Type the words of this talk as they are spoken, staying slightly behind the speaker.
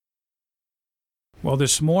Well,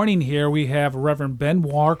 this morning here we have Reverend Ben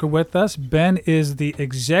Walker with us. Ben is the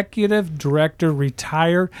Executive Director,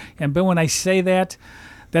 retired. And Ben, when I say that,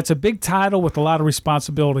 that's a big title with a lot of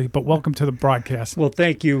responsibility, but welcome to the broadcast. Well,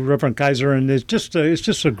 thank you, Reverend Kaiser, and it's just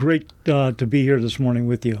a great to be here this morning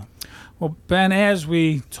with you. Well, Ben, as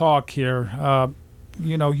we talk here,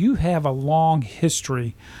 you have a long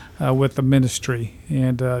history with the ministry,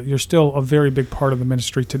 and you're still a very big part of the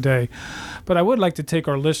ministry today. But I would like to take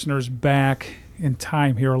our listeners back in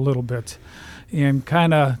time here a little bit and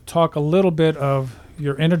kind of talk a little bit of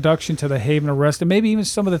your introduction to the Haven of Rest and maybe even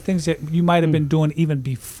some of the things that you might have been doing even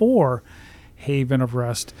before Haven of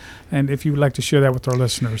Rest. And if you would like to share that with our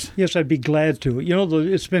listeners. Yes, I'd be glad to.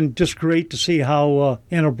 It's been just great to see how,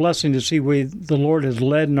 and a blessing to see where the Lord has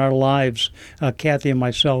led in our lives, Kathy and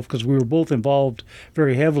myself, because we were both involved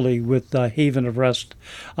very heavily with Haven of Rest.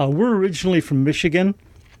 We're originally from Michigan,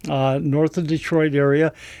 north of Detroit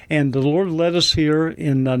area, and the Lord led us here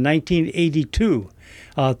in 1982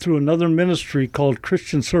 through another ministry called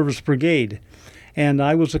Christian Service Brigade. And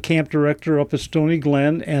I was a camp director up at Stony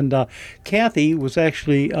Glen, and Kathy was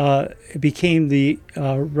actually became the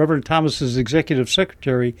Reverend Thomas's executive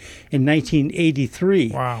secretary in 1983.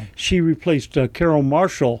 Wow. She replaced Carol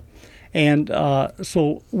Marshall. And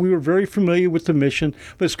so we were very familiar with the mission,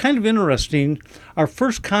 but it's kind of interesting. Our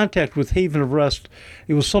first contact with Haven of Rest,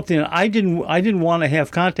 it was something that I didn't want to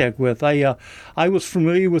have contact with. I was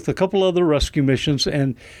familiar with a couple other rescue missions,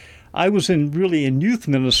 and I was in youth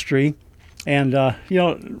ministry, and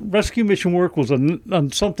rescue mission work was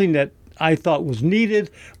something that I thought was needed,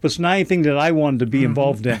 but it's not anything that I wanted to be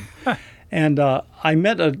involved in. And I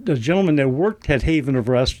met a gentleman that worked at Haven of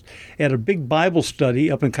Rest at a big Bible study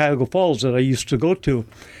up in Cuyahoga Falls that I used to go to.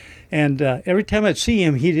 And every time I'd see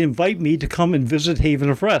him, he'd invite me to come and visit Haven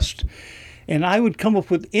of Rest. And I would come up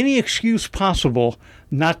with any excuse possible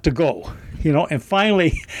not to go. And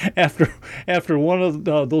finally, after one of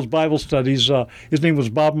those Bible studies, his name was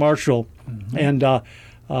Bob Marshall, and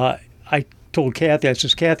I told Kathy, I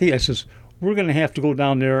says, we're going to have to go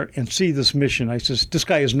down there and see this mission. I says, this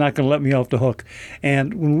guy is not going to let me off the hook.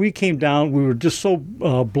 And when we came down, we were just so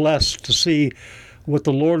blessed to see what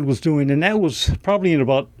the Lord was doing. And that was probably in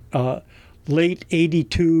about late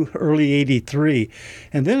 82, early 83.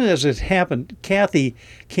 And then as it happened, Kathy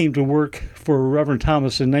came to work for Reverend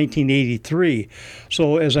Thomas in 1983.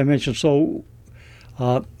 So as I mentioned,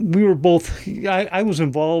 we were both, I was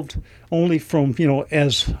involved only from,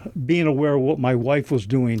 as being aware of what my wife was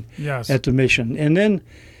doing at the mission. And then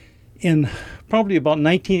in probably about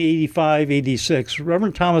 1985, 86,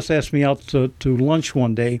 Reverend Thomas asked me out to lunch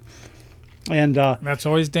one day. And that's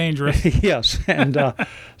always dangerous. Yes. And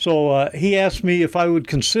so he asked me if I would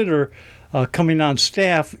consider coming on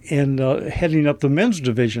staff and heading up the men's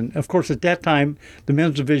division. Of course, at that time, the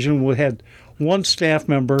men's division had one staff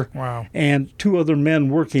member and two other men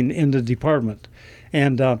working in the department.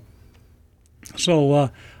 And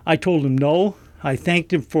so I told him no. I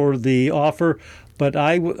thanked him for the offer, but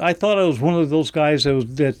I thought I was one of those guys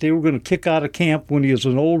that they were going to kick out of camp when he was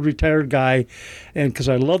an old retired guy, and because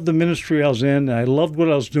I loved the ministry I was in, and I loved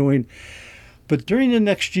what I was doing. But during the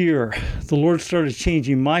next year, the Lord started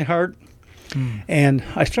changing my heart, and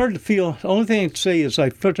I started to feel, the only thing I'd say is I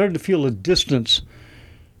started to feel a distance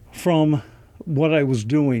from what I was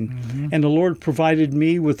doing. And the Lord provided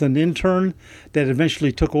me with an intern that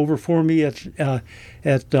eventually took over for me at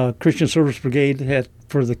Christian Service Brigade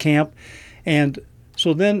for the camp. And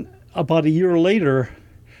so then about a year later,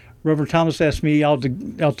 Reverend Thomas asked me out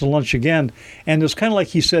to lunch again. And it's kind of like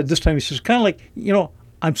he said this time, he says, kind of like,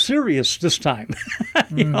 I'm serious this time.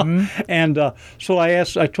 And so I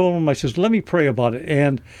told him, I says, let me pray about it.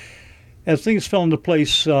 And as things fell into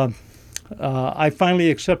place, I finally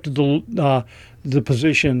accepted the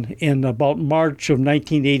position in about March of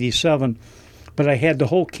 1987, but I had the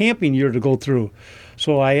whole camping year to go through.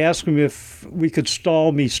 So I asked him if we could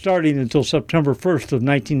stall me starting until September 1st of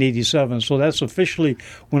 1987. So that's officially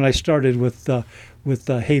when I started with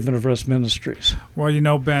Haven of Rest Ministries.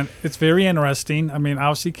 Well, Ben, it's very interesting. I mean,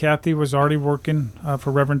 obviously, Kathy was already working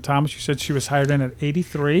for Reverend Thomas. You said she was hired in at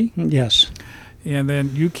 83. Yes. And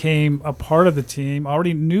then you came a part of the team,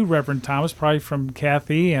 already knew Reverend Thomas, probably from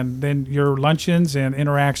Kathy, and then your luncheons and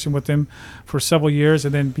interaction with him for several years,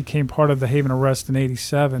 and then became part of the Haven of Rest in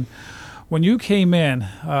 87. When you came in,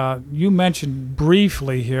 you mentioned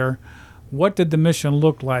briefly here, what did the mission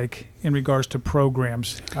look like in regards to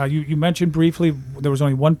programs? You mentioned briefly there was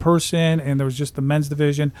only one person, and there was just the men's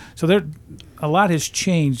division. So a lot has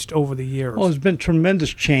changed over the years. Well, there's been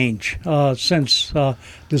tremendous change since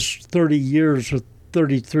this 30 years or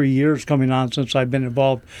 33 years coming on since I've been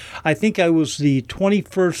involved. I think I was the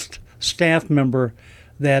 21st staff member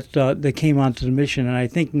that came onto the mission, and I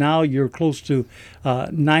think now you're close to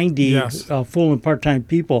 90 Yes. full and part-time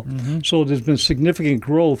people. So there's been significant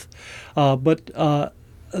growth. But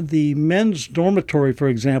the men's dormitory, for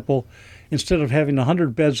example, instead of having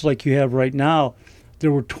 100 beds like you have right now,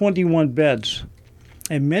 there were 21 beds.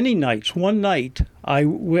 And many nights, one night,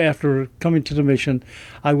 after coming to the mission,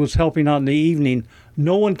 I was helping out in the evening.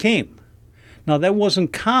 No one came. Now that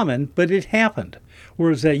wasn't common, but it happened.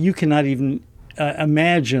 Whereas that you cannot even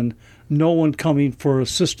imagine no one coming for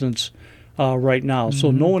assistance right now.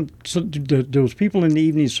 So no one. So there was people in the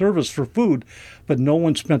evening service for food, but no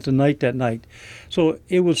one spent the night that night. So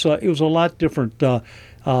it was a lot different. The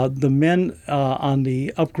men on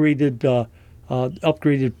the upgraded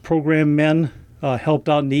program men helped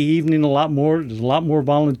out in the evening a lot more. There's a lot more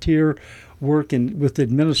volunteer work and with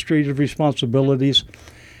administrative responsibilities.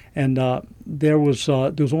 And there was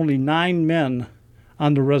only 9 men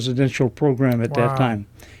on the residential program at that time.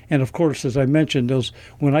 And of course, as I mentioned,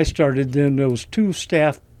 when I started, then there was 2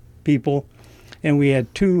 staff people, and we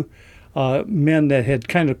had 2 men that had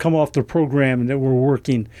kind of come off the program and that were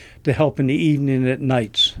working to help in the evening and at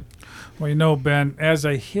nights. Well, Ben, as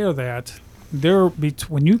I hear that,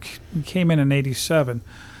 when you came in '87,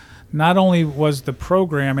 not only was the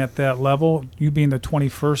program at that level, you being the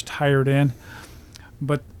 21st hired in,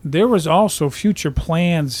 but there was also future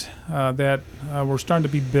plans that were starting to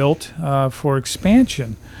be built for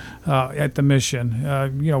expansion at the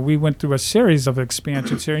mission. We went through a series of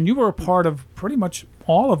expansions here, and you were a part of pretty much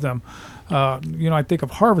all of them. I think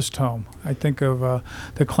of Harvest Home. I think of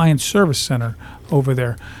the Client Service Center over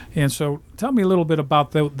there. And so tell me a little bit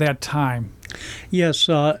about that time. Yes,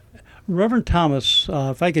 Reverend Thomas,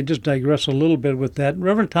 if I could just digress a little bit with that,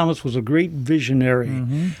 Reverend Thomas was a great visionary.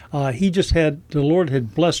 The Lord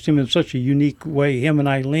had blessed him in such a unique way, him and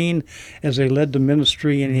Eileen, as they led the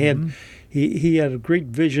ministry, and he had a great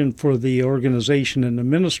vision for the organization and the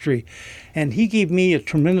ministry. And he gave me a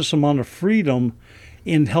tremendous amount of freedom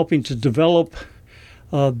in helping to develop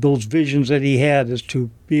those visions that he had, as to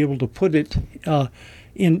be able to put it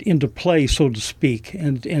into play, so to speak,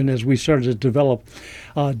 and as we started to develop.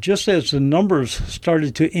 Just as the numbers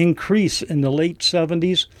started to increase in the late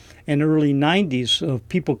 70s and early 90s of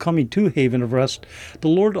people coming to Haven of Rest, the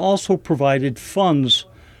Lord also provided funds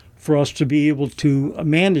for us to be able to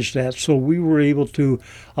manage that. So we were able to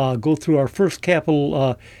go through our first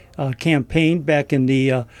capital campaign back in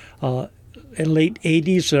the late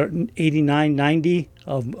 80s, 89, 90,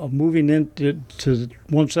 of moving into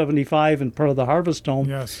 175 and part of the Harvest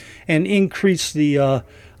Home, and increase the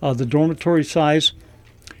dormitory size.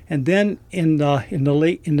 And then in the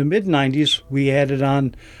mid 90s, we added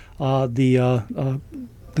on the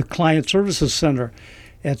Client Services Center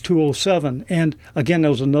at 207. And again,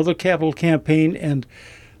 there was another capital campaign, and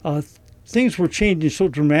things were changing so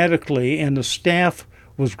dramatically, and the staff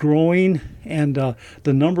was growing, and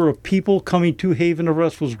the number of people coming to Haven of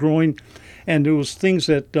Rest was growing. And there was things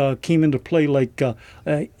that came into play, like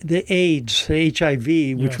the AIDS,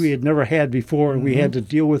 HIV, which we had never had before, and we had to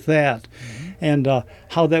deal with that, and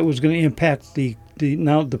how that was going to impact the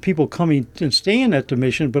people coming and staying at the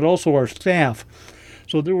mission, but also our staff.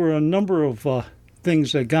 So there were a number of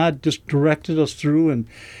things that God just directed us through, and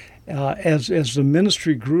as the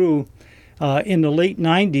ministry grew in the late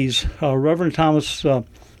 90s, Reverend Thomas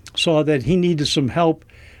saw that he needed some help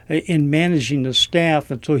in managing the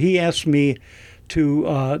staff, and so he asked me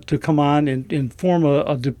to come on and form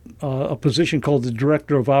a position called the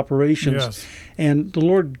Director of Operations. And the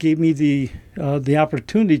Lord gave me the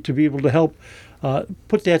opportunity to be able to help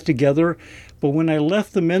put that together. But when I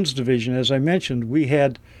left the men's division, as I mentioned, we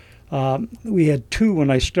had 2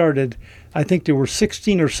 when I started. I think there were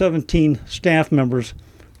 16 or 17 staff members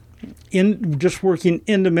just working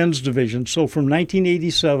in the men's division. So from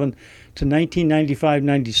 1987 to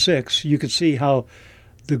 1995-96, you could see how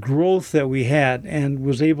the growth that we had, and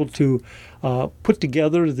was able to put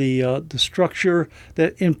together the structure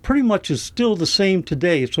that, and pretty much is still the same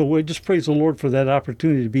today. So we just praise the Lord for that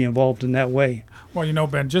opportunity to be involved in that way. Well,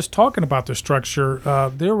 Ben, just talking about the structure,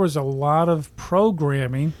 there was a lot of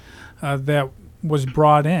programming that was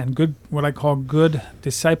brought in, what I call good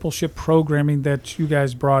discipleship programming that you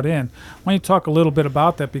guys brought in. Why don't you talk a little bit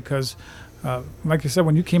about that? Because, like I said,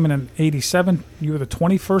 when you came in '87, you were the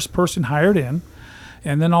 21st person hired in,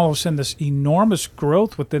 and then all of a sudden this enormous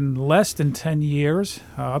growth within less than 10 years,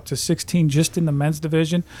 up to 16 just in the men's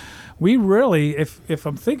division. We really, if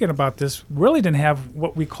I'm thinking about this, really didn't have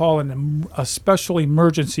what we call a special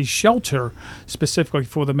emergency shelter specifically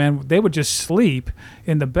for the men. They would just sleep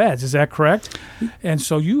in the beds. Is that correct? And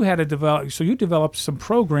so you had to develop. So you developed some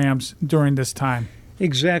programs during this time.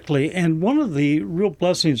 Exactly. And one of the real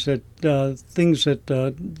blessings that things that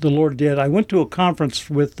the Lord did, I went to a conference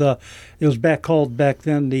with, it was called back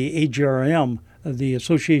then the AGRM, the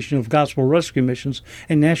Association of Gospel Rescue Missions,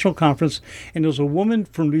 a national conference, and there was a woman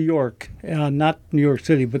from New York, not New York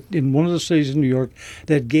City, but in one of the cities in New York,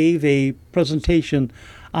 that gave a presentation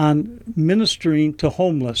on ministering to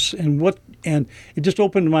homeless, and it just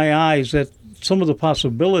opened my eyes at some of the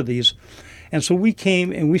possibilities. And so we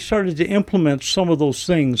came and we started to implement some of those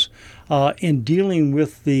things in dealing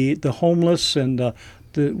with the homeless and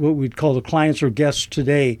what we'd call the clients or guests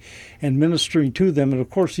today, and ministering to them. And of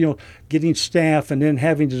course, getting staff and then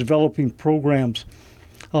having to developing programs.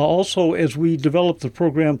 Also, as we develop the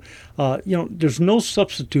program, there's no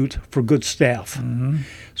substitute for good staff. Mm-hmm.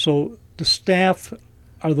 So the staff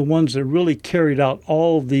are the ones that really carried out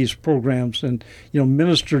all of these programs and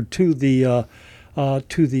ministered to the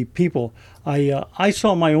people. I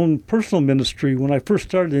saw my own personal ministry when I first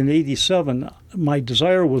started in '87. My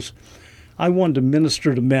desire was I wanted to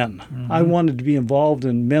minister to men. Mm-hmm. I wanted to be involved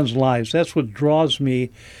in men's lives. That's what draws me.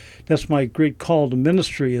 That's my great call to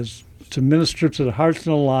ministry, is to minister to the hearts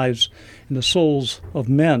and the lives and the souls of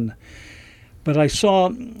men. But I saw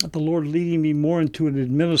the Lord leading me more into an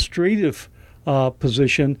administrative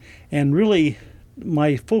position, and really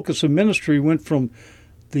my focus of ministry went from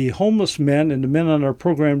the homeless men and the men on our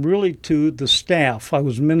program really to the staff. I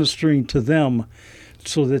was ministering to them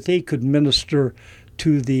so that they could minister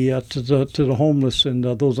to the homeless and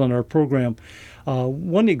those on our program.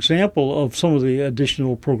 One example of some of the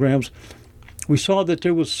additional programs, we saw that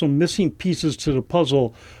there was some missing pieces to the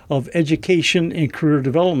puzzle of education and career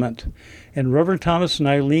development. And Reverend Thomas and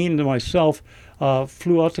Eileen and myself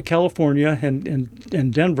flew out to California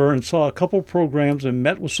and Denver and saw a couple programs and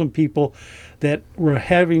met with some people that were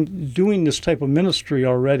doing this type of ministry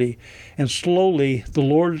already. And slowly, the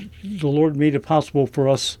Lord made it possible for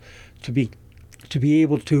us to be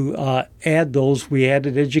able to add those. We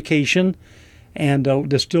added education, and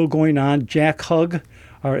they're still going on. Jack Hugg,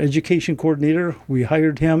 our education coordinator, we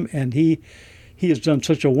hired him, and he has done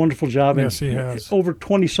such a wonderful job. Yes, he has. Over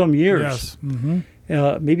 20-some years. Yes. Mm-hmm.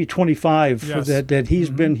 Maybe 25 Yes. that he's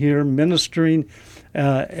Mm-hmm. been here ministering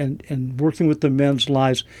and working with the men's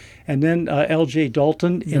lives. And then L.J.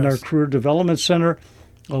 Dalton in our Yes. Career Development Center,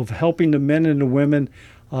 of helping the men and the women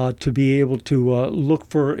to be able to look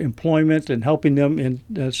for employment and helping them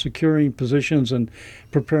in securing positions and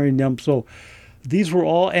preparing them. So these were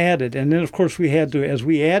all added. And then, of course, we had to, as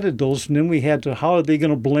we added those, and then we had to, how are they going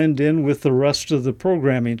to blend in with the rest of the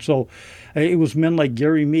programming? So it was men like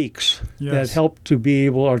Gary Meeks Yes. that helped to be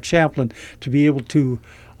able, our chaplain, to be able to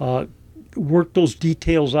work those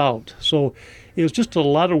details out. So it was just a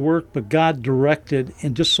lot of work, but God directed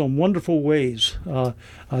in just some wonderful ways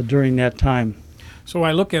during that time. So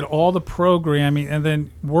I look at all the programming and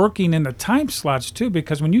then working in the time slots too,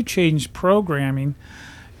 because when you change programming,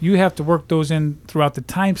 you have to work those in throughout the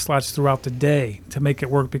time slots throughout the day to make it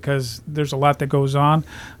work, because there's a lot that goes on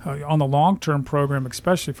the long-term program,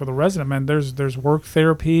 especially for the resident men. There's work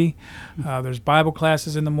therapy, there's Bible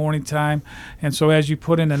classes in the morning time, and so as you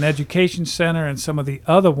put in an education center and some of the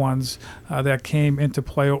other ones that came into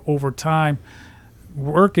play over time,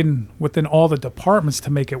 working within all the departments to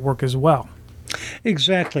make it work as well.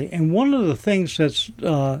 Exactly. And one of the things that's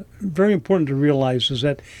very important to realize is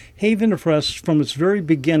that Haven of Rest, from its very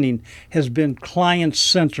beginning, has been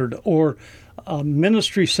client-centered or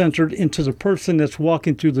ministry-centered into the person that's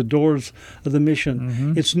walking through the doors of the mission.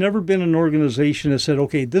 Mm-hmm. It's never been an organization that said,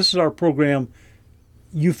 okay, this is our program,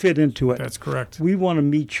 you fit into it. That's correct. We want to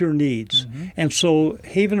meet your needs. Mm-hmm. And so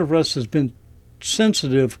Haven of Rest has been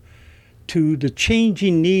sensitive to the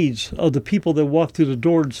changing needs of the people that walk through the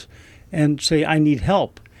doors and say, I need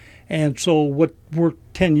help. And so what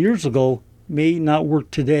worked 10 years ago may not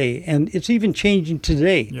work today. And it's even changing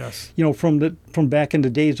today, Yes. from back in the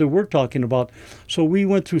days that we're talking about. So we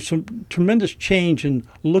went through some tremendous change in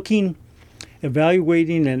looking,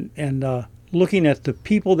 evaluating, and looking at the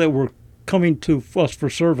people that were coming to us for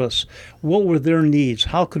service. What were their needs?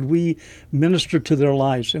 How could we minister to their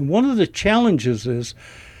lives? And one of the challenges is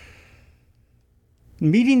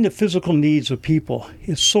meeting the physical needs of people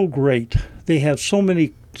is so great. They have so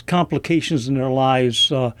many complications in their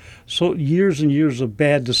lives, so years and years of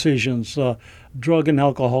bad decisions, drug and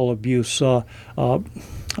alcohol abuse,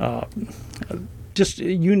 just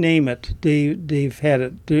you name it. They've had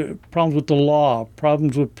it. Problems with the law,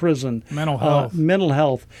 problems with prison, Mental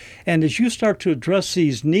health. And as you start to address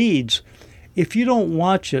these needs, if you don't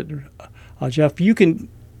watch it, Jeff, you can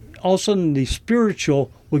all of a sudden the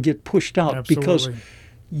spiritual will get pushed out. Absolutely. Because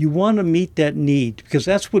you want to meet that need, because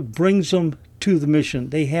that's what brings them to the mission.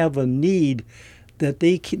 They have a need that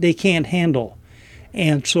they can't handle.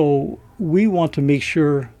 And so we want to make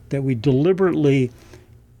sure that we deliberately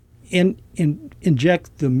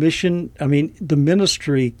inject the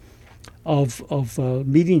ministry of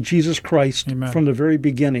meeting Jesus Christ Amen. from the very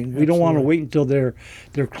beginning. We don't want to wait until they're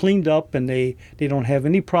cleaned up and they don't have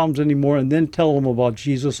any problems anymore and then tell them about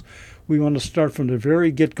Jesus. We want to start from the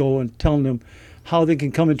very get-go and telling them how they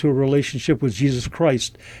can come into a relationship with Jesus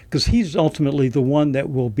Christ, because he's ultimately the one that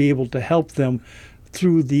will be able to help them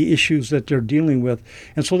through the issues that they're dealing with.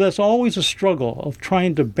 And so that's always a struggle of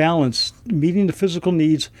trying to balance meeting the physical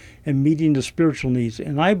needs and meeting the spiritual needs.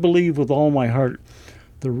 And I believe with all my heart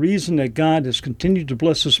the reason that God has continued to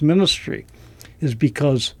bless this ministry is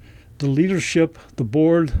because the leadership, the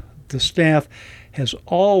board, the staff has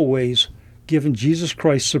always given Jesus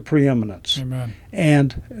Christ the preeminence. Amen.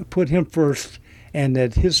 And put him first, and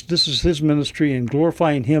that this is his ministry and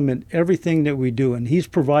glorifying him in everything that we do, and he's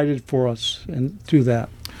provided for us and through that.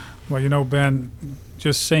 Well, Ben,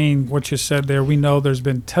 just saying what you said there, we know there's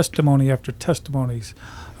been testimony after testimonies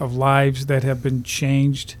of lives that have been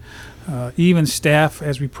changed. Even staff,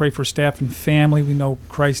 as we pray for staff and family, we know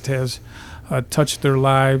Christ has touched their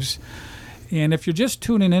lives. And if you're just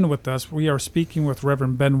tuning in with us, we are speaking with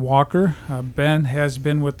Reverend Ben Walker. Ben has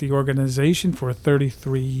been with the organization for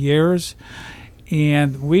 33 years.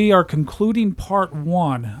 And we are concluding part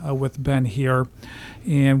 1 with Ben here.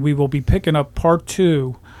 And we will be picking up part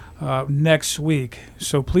 2 next week.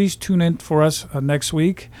 So please tune in for us next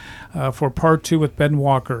week for part 2 with Ben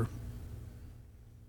Walker.